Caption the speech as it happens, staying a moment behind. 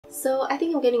So I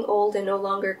think I'm getting old and no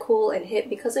longer cool and hip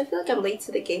because I feel like I'm late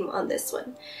to the game on this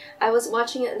one. I was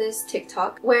watching this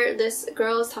TikTok where this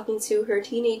girl is talking to her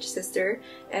teenage sister,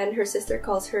 and her sister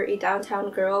calls her a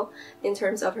downtown girl in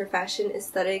terms of her fashion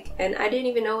aesthetic, and I didn't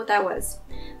even know what that was.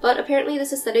 But apparently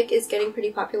this aesthetic is getting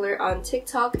pretty popular on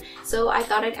TikTok, so I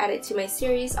thought I'd add it to my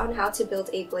series on how to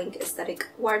build a blank aesthetic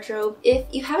wardrobe. If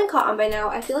you haven't caught on by now,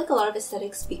 I feel like a lot of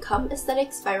aesthetics become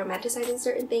aesthetics by romanticizing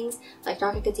certain things, like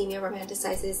dark academia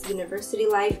romanticizes university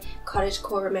life,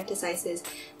 cottagecore romanticizes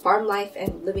farm life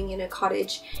and living in a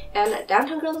cottage, and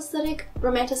downtown girl aesthetic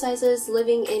romanticizes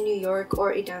living in New York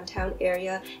or a downtown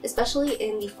area, especially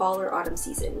in the fall or autumn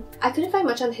season. I couldn't find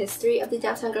much on the history of the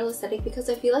downtown girl aesthetic because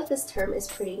I feel like this term is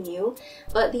pretty new,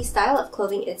 but the style of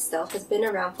clothing itself has been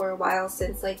around for a while,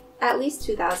 since like at least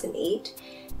 2008.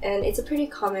 And it's a pretty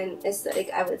common aesthetic,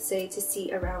 I would say, to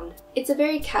see around. It's a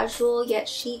very casual yet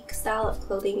chic style of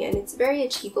clothing, and it's very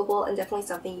achievable and definitely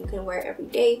something you can wear every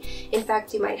day. In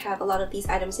fact, you might have a lot of these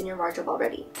items in your wardrobe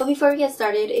already. But before we get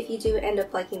started, if you do end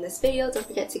up liking this video, don't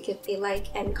forget to give a like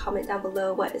and comment down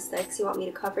below what aesthetics you want me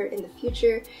to cover in the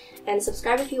future. And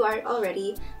subscribe if you aren't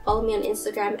already. Follow me on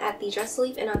Instagram at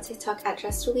DRESSRELIEF and on TikTok at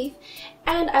DRESSRELIEF.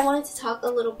 And I wanted to talk a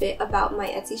little bit about my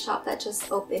Etsy shop that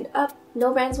just opened up.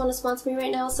 No brands want to sponsor me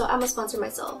right now, so I'm gonna sponsor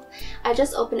myself. I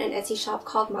just opened an Etsy shop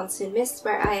called Monsoon Mist,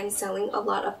 where I am selling a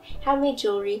lot of handmade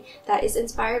jewelry that is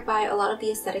inspired by a lot of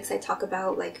the aesthetics I talk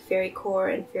about, like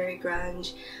fairycore and fairy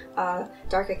grunge,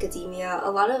 dark academia. A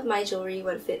lot of my jewelry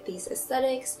would fit these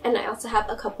aesthetics, and I also have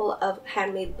a couple of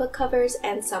handmade book covers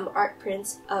and some art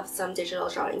prints of some digital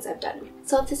drawings I've done.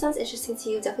 So if this sounds interesting to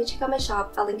you, definitely check out my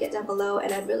shop. I'll link it down below,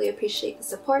 and I'd really appreciate the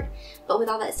support. But with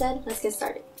all that said, let's get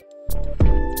started.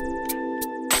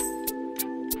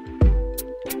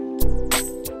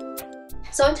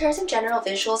 So in terms of general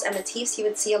visuals and motifs you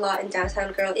would see a lot in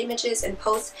downtown girl images and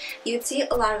posts, you would see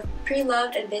a lot of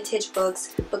pre-loved and vintage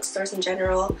books, bookstores in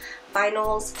general,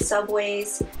 vinyls,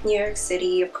 subways, New York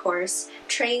City of course,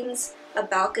 trains, a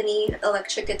balcony,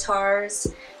 electric guitars,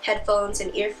 headphones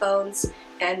and earphones,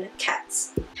 and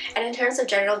cats. And in terms of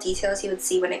general details you would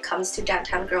see when it comes to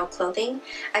downtown girl clothing,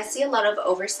 I see a lot of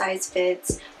oversized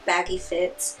fits, baggy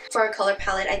fits. For a color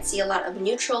palette, I'd see a lot of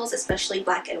neutrals, especially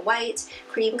black and white,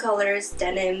 cream colors,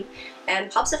 denim,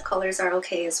 and pops of colors are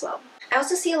okay as well. I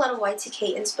also see a lot of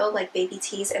Y2K inspo, like baby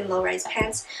tees and low-rise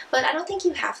pants, but I don't think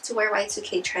you have to wear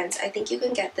Y2K trends. I think you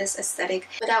can get this aesthetic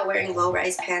without wearing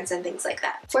low-rise pants and things like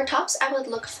that. For tops, I would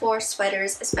look for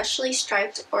sweaters, especially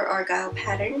striped or argyle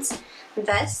patterns,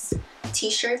 vests,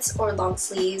 t-shirts or long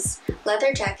sleeves,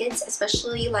 leather jackets,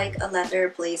 especially like a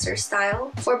leather blazer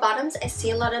style. For bottoms, I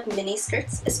see a lot of mini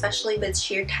skirts, especially with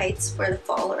sheer tights for the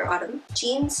fall or autumn,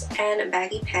 jeans and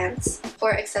baggy pants.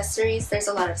 For accessories, there's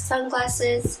a lot of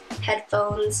sunglasses,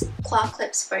 headphones, claw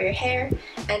clips for your hair,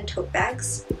 and tote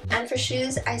bags. And for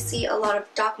shoes, I see a lot of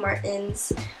Doc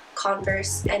Martens,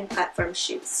 Converse, and platform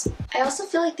shoes. I also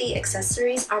feel like the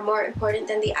accessories are more important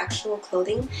than the actual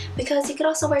clothing, because you could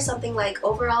also wear something like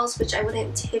overalls, which I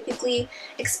wouldn't typically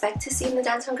expect to see in the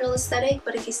downtown girl aesthetic,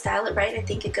 but if you style it right, I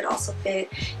think it could also fit.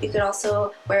 You could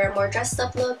also wear a more dressed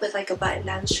up look with like a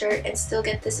button-down shirt and still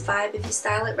get this vibe if you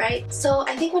style it right. So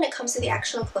I think when it comes to the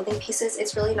actual clothing pieces,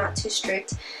 it's really not too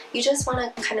strict. You just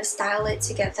want to kind of style it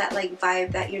to get that like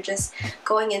vibe that you're just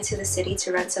going into the city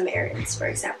to run some errands, for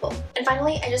example. And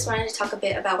finally, I just wanted to talk a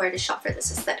bit about where to shop for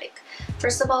this aesthetic.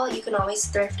 First of all, you can always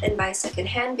thrift and buy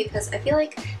secondhand, because I feel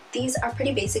like these are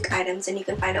pretty basic items and you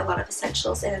can find a lot of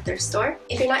essentials in a thrift store.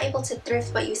 If you're not able to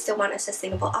thrift but you still want a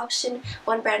sustainable option,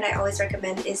 one brand I always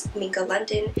recommend is Minka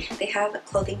London. They have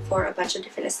clothing for a bunch of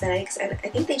different aesthetics, and I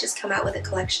think they just come out with a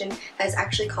collection that is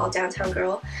actually called Downtown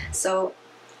Girl, so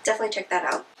definitely check that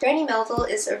out. Brandy Melville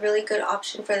is a really good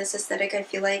option for this aesthetic, I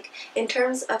feel like. In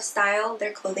terms of style,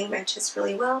 their clothing matches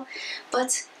really well,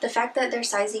 but the fact that their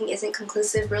sizing isn't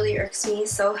conclusive really irks me,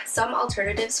 so some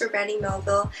alternatives for Brandy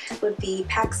Melville would be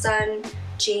PacSun,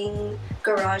 Jing,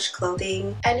 Garage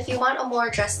Clothing. And if you want a more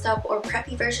dressed up or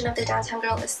preppy version of the downtown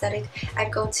girl aesthetic,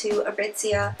 I'd go to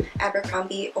Aritzia,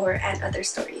 Abercrombie, or And Other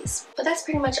Stories. But that's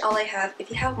pretty much all I have. If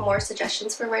you have more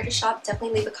suggestions for where to shop,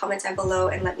 definitely leave a comment down below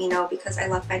and let me know, because I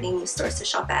love finding new stores to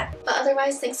shop at. But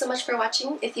otherwise, thanks so much for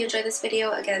watching. If you enjoyed this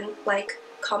video, again, like,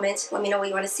 comment, let me know what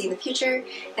you want to see in the future,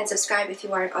 and subscribe if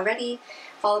you aren't already.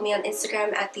 Follow me on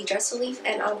Instagram at DRESSRELIEF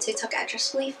and on TikTok at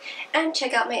DRESSRELIEF, and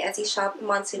check out my Etsy shop,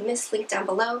 Monsoon Mist, link down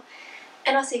below.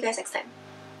 And I'll see you guys next time.